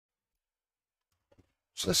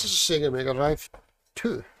So this is a Sega Mega Drive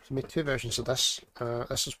 2. They made two versions of this.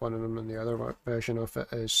 This is one of them, and the other version of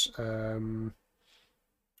it is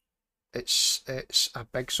it's a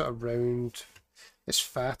big sort of round. It's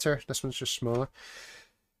fatter. This one's just smaller.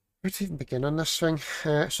 Where to even begin on this thing?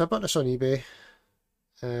 So I bought this on eBay.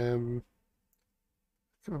 I can't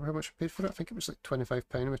remember how much I paid for it. I think it was like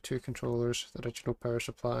 £25 with two controllers, the original power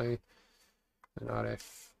supply, and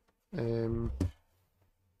RF. Hold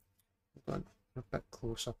on, a bit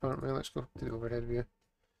close up, aren't we? Let's go to the overhead view.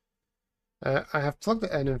 I have plugged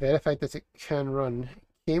it in and verified that it can run.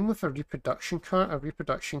 It came with a reproduction cart. A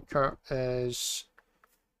reproduction cart is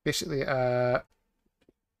basically a...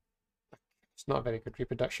 It's not a very good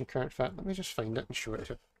reproduction cart, in fact. Let me just find it and show it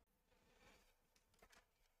to you.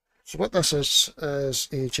 So what this is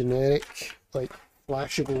a generic, like,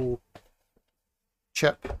 flashable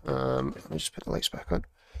chip. Let me just put the lights back on.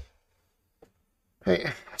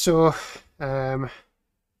 Right, so, yeah,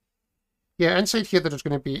 inside here there's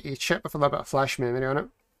going to be a chip with a little bit of flash memory on it.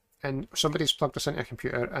 And somebody's plugged this into a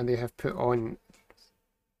computer and they have put on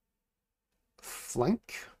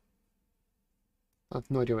Flink. I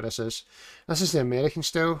have no idea what this is. This is the American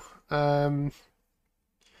style.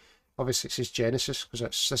 Obviously it says Genesis because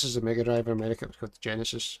this is the Mega Drive in America. It's called the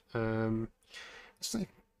Genesis. It's like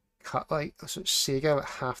cut like so it's Sega like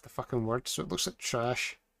half the fucking word, so it looks like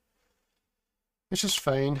trash. Which is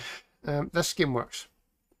fine. This game works.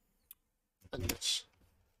 And this.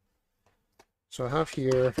 So I have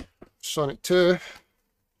here Sonic 2,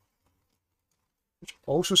 which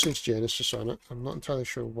also says Genesis on it. I'm not entirely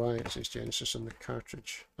sure why it says Genesis on the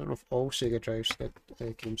cartridge. I don't know if all Sega Drives did,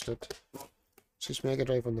 games did. It says Mega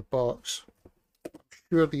Drive on the box. I'm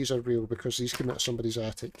sure these are real because these came out of somebody's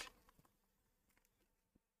attic.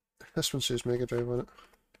 This one says Mega Drive on it.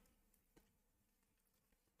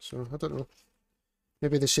 So I don't know.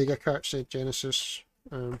 Maybe the Sega cart said Genesis.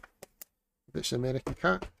 It's an American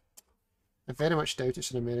cart. I very much doubt it's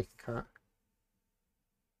an American cart.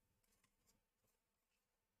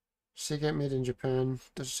 Sega made in Japan.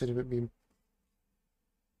 Doesn't say about being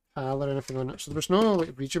PAL or anything on it. So there was no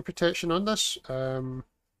like region protection on this. I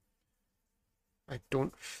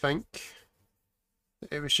don't think.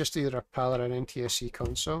 It was just either a PAL or an NTSC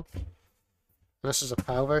console. And this is a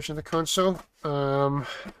PAL version of the console,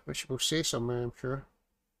 which we'll see somewhere, I'm sure.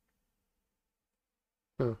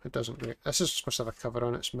 No, it doesn't. Great. This is supposed to have a cover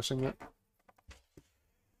on it. It's missing it.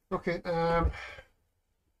 Okay.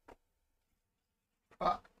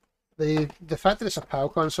 The fact that it's a PAL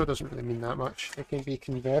console doesn't really mean that much. It can be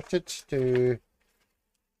converted to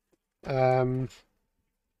a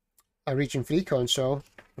region-free console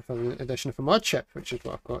with an addition of a mod chip, which is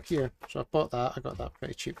what I've got here. So I bought that. I got that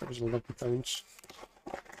pretty cheap. It was £11.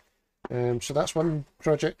 So that's one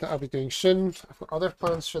project that I'll be doing soon. I've got other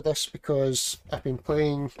plans for this because I've been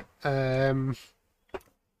playing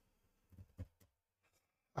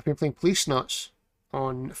Police Nuts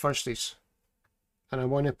on Thursdays, and I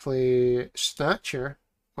want to play Snatcher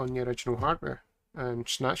on the original hardware. And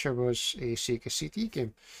Snatcher was a Sega CD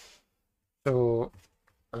game, so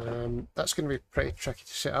that's going to be pretty tricky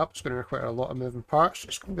to set up. It's going to require a lot of moving parts.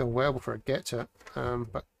 It's going to be a while before I get to it,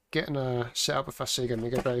 but getting a setup with a Sega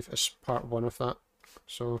Mega Drive is part one of that.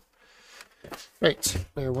 So, right,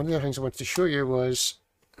 now one of the other things I wanted to show you was,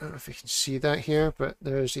 I don't know if you can see that here, but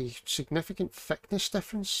there's a significant thickness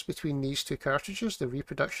difference between these two cartridges, the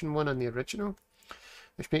reproduction one and the original,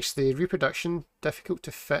 which makes the reproduction difficult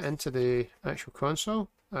to fit into the actual console,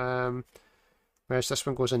 whereas this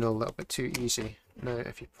one goes in a little bit too easy. Now,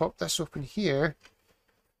 if you pop this open here,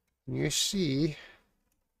 you see,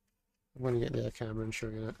 I'm going to get the other camera and show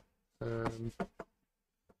you that. It'll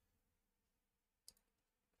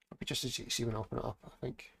be just as you see when I open it up, I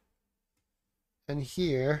think. In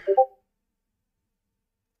here,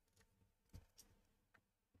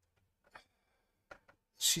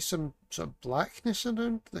 see some sort of blackness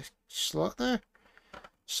around the slot there?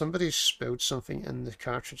 Somebody's spilled something in the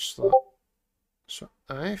cartridge slot. So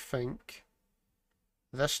I think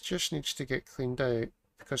this just needs to get cleaned out,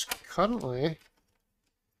 because currently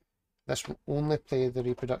this will only play the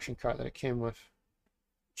reproduction cart that it came with.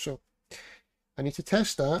 So I need to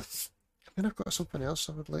test that. And I've got something else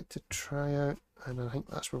I would like to try out, and I think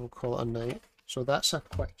that's where we'll call it a night. So that's a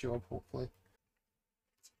quick job, hopefully.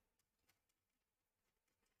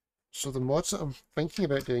 So the mods that I'm thinking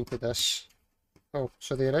about doing to this,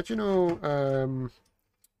 so the original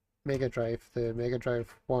Mega Drive, the Mega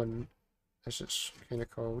Drive 1, as it's kind of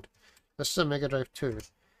called. This is a Mega Drive 2.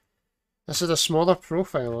 This is a smaller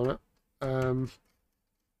profile on it,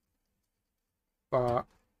 but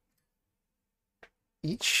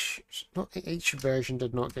each version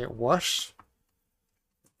did not get worse.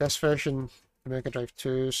 this version, the Mega Drive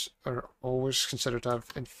 2s are always considered to have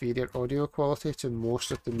inferior audio quality to most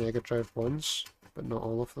of the Mega Drive 1s, but not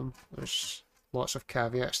all of them. There's lots of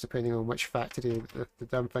caveats depending on which factory the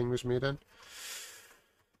damn thing was made in.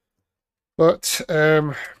 But,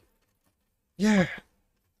 yeah,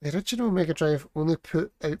 the original Mega Drive only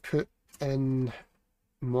put output in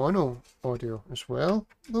mono audio as well,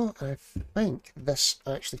 though I think this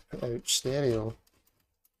actually put out stereo.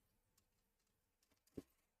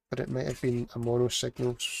 But it might have been a mono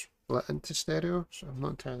signal split into stereo, so I'm not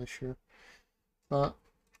entirely sure. But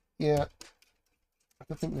yeah, I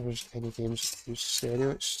don't think there was any games that used stereo.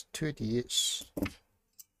 It's 2D. It's what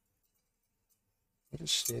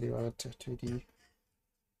does stereo add to 2D?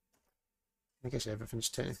 I guess everything's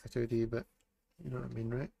technically 2D, but you know what I mean,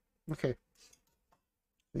 right? Okay.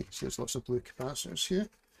 You can see there's lots of blue capacitors here.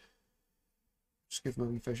 Just give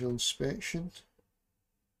them a visual inspection.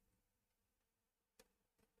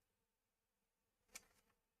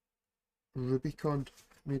 Rubicon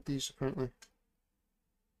made these apparently.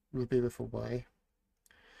 Ruby with a Y.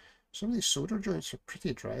 Some of these solder joints are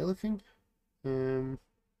pretty dry looking. But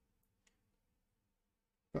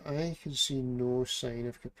I can see no sign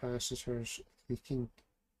of capacitors leaking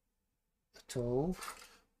at all.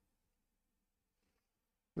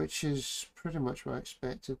 Which is pretty much what I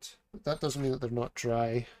expected. But that doesn't mean that they're not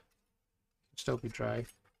dry. They can still be dry.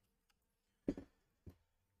 I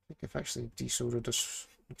think I've actually desoldered this,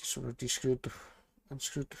 descrewed,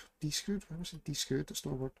 unscrewed, descrewed? Why was it descrewed? That's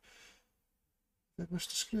not a word. I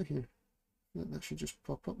missed a screw here. That should just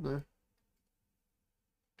pop up now.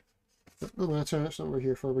 But no matter, that's not what we're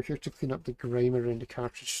here for. We're here to clean up the grime around the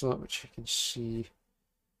cartridge slot, which you can see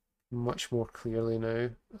much more clearly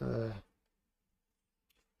now.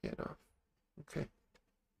 Yeah, no. Okay.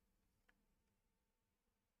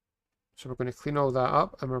 So we're going to clean all that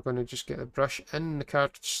up, and we're going to just get the brush in the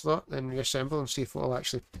cartridge slot, then reassemble and see if it will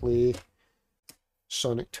actually play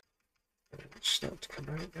Sonic 2. It's starting to come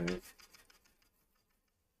out now.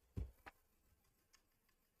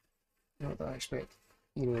 Not that I expect,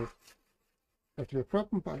 you know, there to be a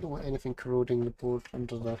problem, but I don't want anything corroding the board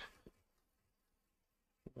under the...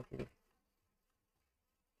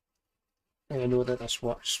 And I know that this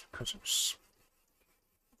works because it was...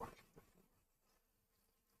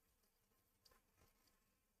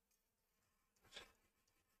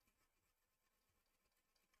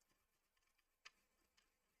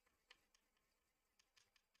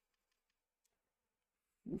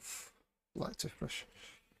 Oof, light toothbrush.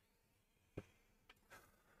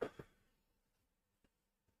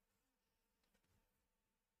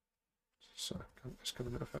 So it's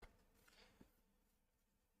coming out of it.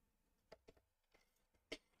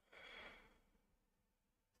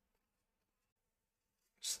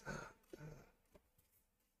 What's that?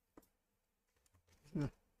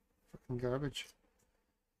 Fucking garbage.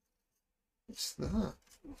 What's that?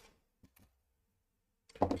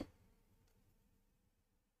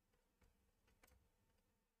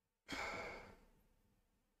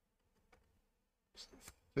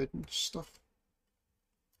 Food and stuff.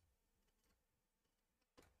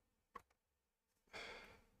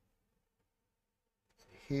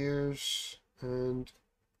 Here's and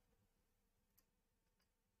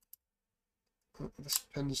this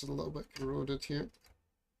pin's a little bit corroded here.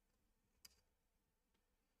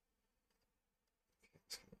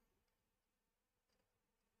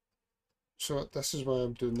 So this is why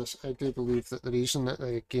I'm doing this. I do believe that the reason that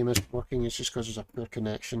the game isn't working is just because there's a poor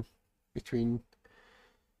connection between...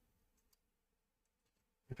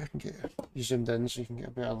 Maybe I can get you zoomed in so you can get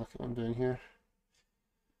a better look at what I'm doing here.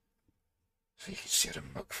 So you can see the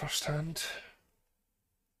muck firsthand.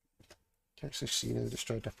 You can actually see now that it's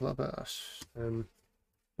dried up a little bit.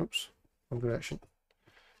 Oops, wrong direction.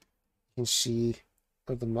 You can see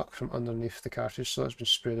all the muck from underneath the cartridge, so it's been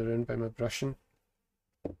sprayed around by my brushing.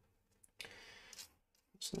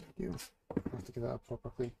 That's not ideal. I'll have to give that a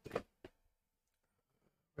proper clean.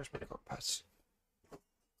 Where's my cut pads?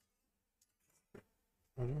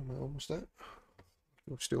 I don't know, am I almost out?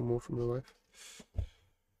 I'll steal more from my wife.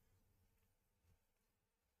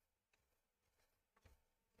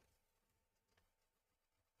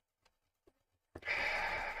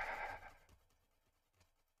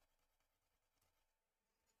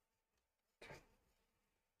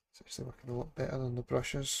 It's actually working a lot better than the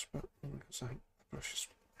brushes, but I think the brushes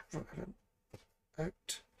brought it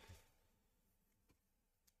out.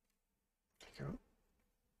 There you go.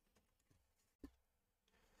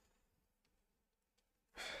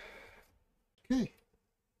 Okay.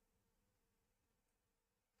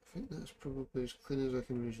 I think that's probably as clean as I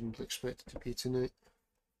can reasonably expect it to be tonight.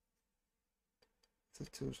 the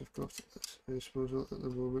tools I've got at my disposal at the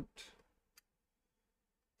moment.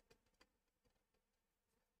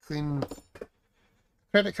 Clean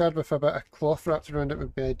credit card with a bit of cloth wrapped around it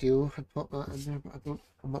would be ideal. I'd put that in there, but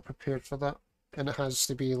I'm not prepared for that. And it has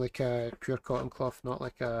to be like a pure cotton cloth, not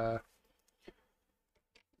like a...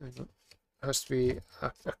 It has to be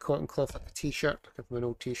a cotton cloth, like a t-shirt, like an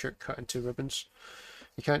old t-shirt cut into ribbons.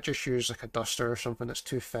 You can't just use like a duster or something that's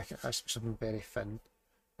too thick. It has to be something very thin.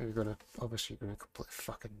 You're gonna completely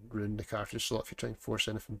fucking ruin the cartridge slot if you try and force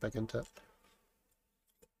anything big into it.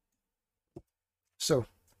 So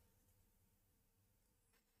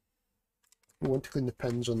we want to clean the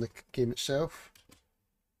pins on the game itself.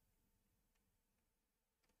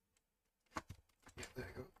 Yeah, there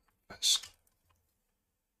we go. That's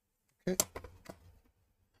okay. Of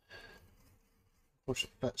course it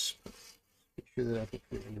fits, but make sure that I don't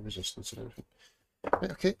put any resistance or anything.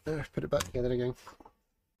 Right, okay, now put it back together again.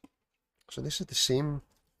 So this is the same,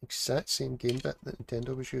 exact same game bit that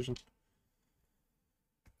Nintendo was using.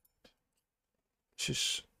 Which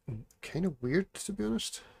is kind of weird, to be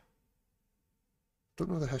honest.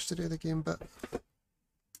 Don't know the history of the game bit.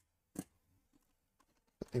 But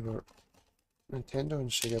they were... Nintendo and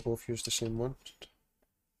Sega both used the same one.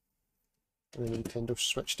 And then Nintendo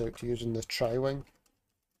switched out to using the Tri-Wing.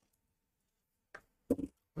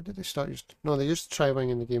 When did they start using... No, they used the Tri-Wing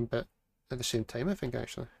in the game bit at the same time, I think,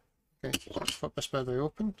 actually. Okay, so let's flip this bad way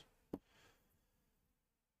open.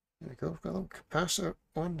 There we go, we've got a little capacitor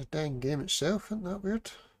on the dang game itself, isn't that weird?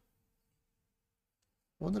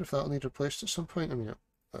 I wonder if that'll need replaced at some point. I mean,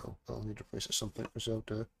 that'll need replaced at some point, because they'll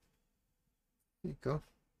do. There you go.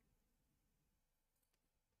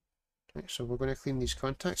 Right, so we're going to clean these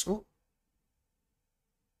contacts. Oh!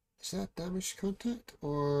 Is that a damaged contact,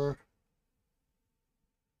 or...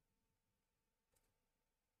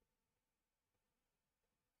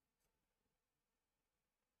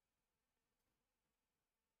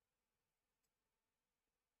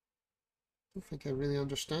 I don't think I really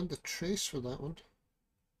understand the trace for that one.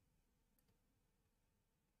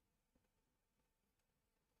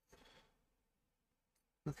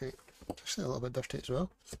 Okay, actually a little bit dirty as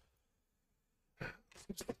well.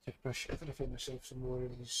 Let's get the toothbrush. I'm going to find myself some more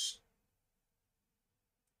of these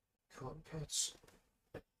cotton pads.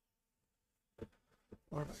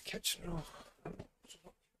 Or a bit of kitchen roll.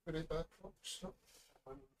 Very bad, folks.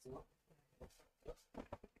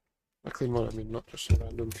 A clean one, I mean, not just a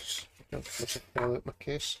random, because I can't flush it all out my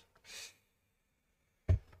case.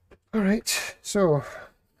 Alright, so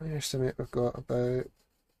I estimate we've got about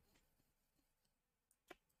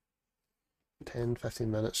 10-15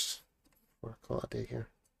 minutes for a call it a day here.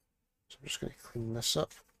 So I'm just going to clean this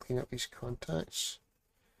up, clean up these contacts.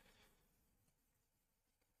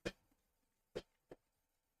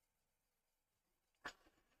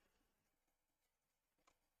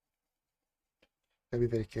 I'll be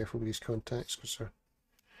very careful with these contacts because they're...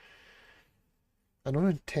 I know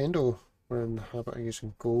Nintendo were in the habit of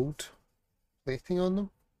using gold plating on them,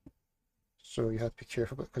 so you have to be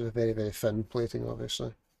careful because they're very, very thin plating,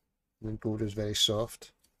 obviously, and then gold is very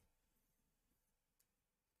soft.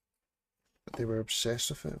 But they were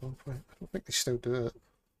obsessed with it at one point. I don't think they still do it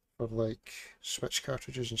for like Switch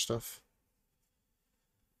cartridges and stuff.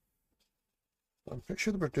 But I'm pretty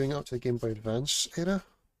sure they were doing it up to the Game Boy Advance era.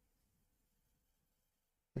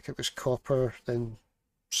 Like it was copper, then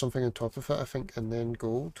something on top of it, I think, and then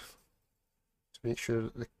gold. To make sure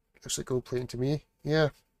that it's like gold plating to me.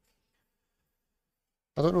 Yeah.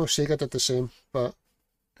 I don't know if Sega did the same, but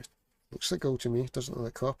it looks like gold to me. It doesn't look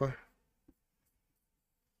like copper.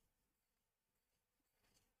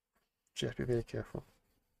 So you have to be very careful.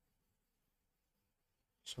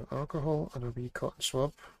 So alcohol and a wee cotton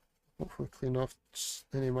swab. Hopefully clean off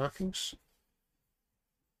any markings.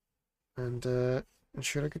 And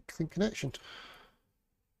ensure a good clean connection.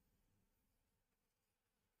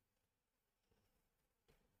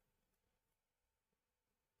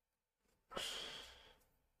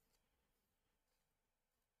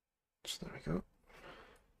 So there we go.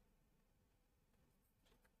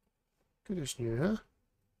 Good as new, huh?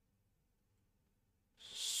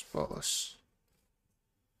 Spotless.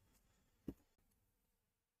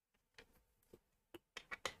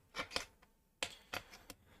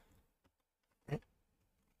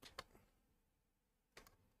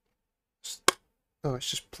 Oh,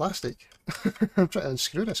 it's just plastic. I'm trying to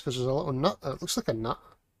unscrew this because there's a little nut. It looks like a nut.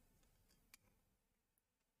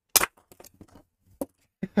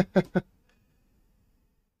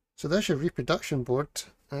 So there's your reproduction board.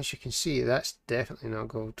 As you can see, that's definitely not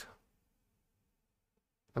gold.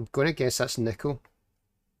 I'm going to guess that's nickel.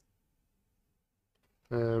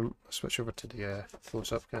 I'll switch over to the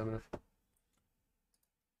close-up camera.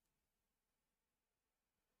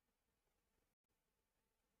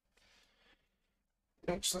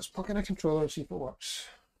 Right, so let's plug in a controller and see if it works.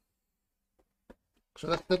 So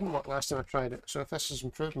this didn't work last time I tried it, so if this has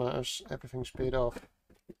improved matters, everything's paid off.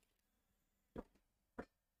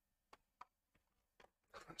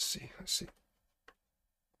 Let's see. It's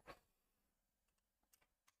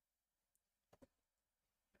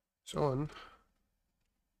on.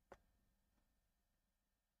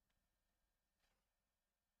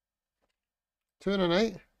 Two in a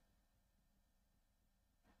night.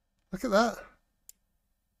 Look at that.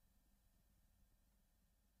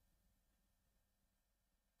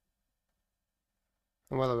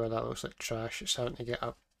 And by the way, that looks like trash. It's starting to get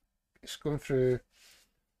up. It's going through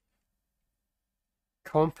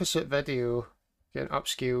composite video, getting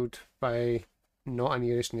upscaled by not a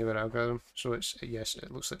nearest neighbor algorithm. So it's, yes,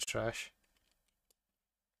 it looks like trash.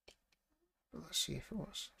 But let's see if it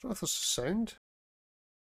was. I don't know if there's sound.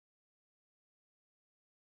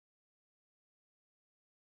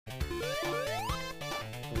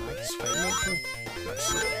 That's fine actually.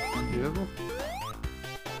 That's doable.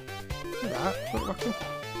 Look at that, it's not working.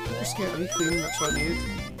 Just get a reclaim, that's what I needed.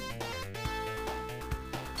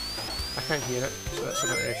 I can't hear it, so that's a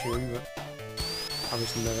bit reassuring, but I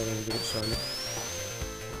was never going to do it Sonic.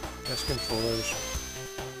 This controller's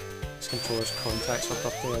contacts are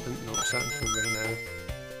dirty, I didn't notice that until right now.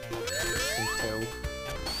 I can tell.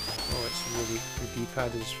 Oh, it's really, the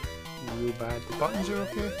D-pad is real bad. The buttons are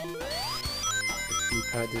okay. The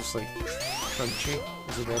D-pad is like crunchy,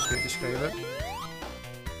 is the best way to describe it.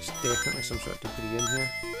 There's definitely some sort of debris in here.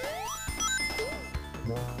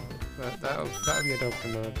 But that'll be a dog for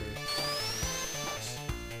another day.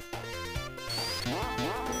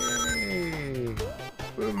 Hey!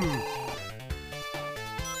 Boom!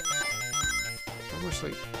 Almost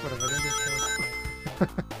like what a video game.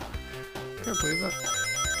 Can't believe that.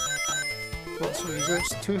 What's so easy?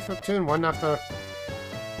 It's 2 in 1 after.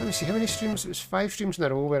 Let me see how many streams. It was 5 streams in a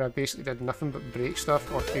row where I basically did nothing but break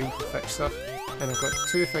stuff or failed to fix stuff. And I've got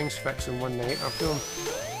 2 things fixed in one night. I'm feeling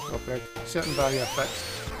okay. Certain value I fixed.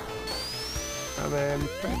 I'm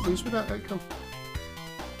pretty pleased with that outcome.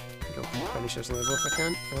 I think I'll finish this level if I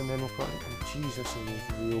can, and then we'll put it. Oh, jeez, this thing is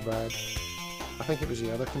real bad. I think it was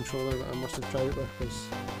the other controller that I must have tried it with, because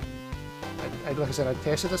like I said, I'd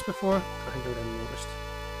tested this before. I think I would have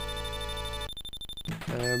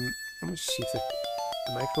noticed. Let me see if the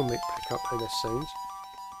microphone might pick up how this sounds.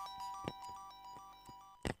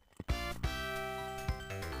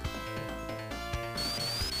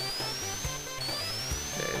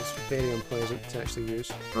 Very unpleasant to actually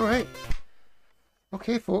use. Alright.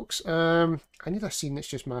 Okay, folks. I need a scene that's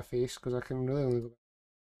just my face, because I can really only go.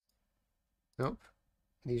 Nope.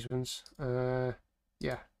 These ones.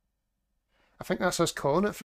 Yeah. I think that's us calling it.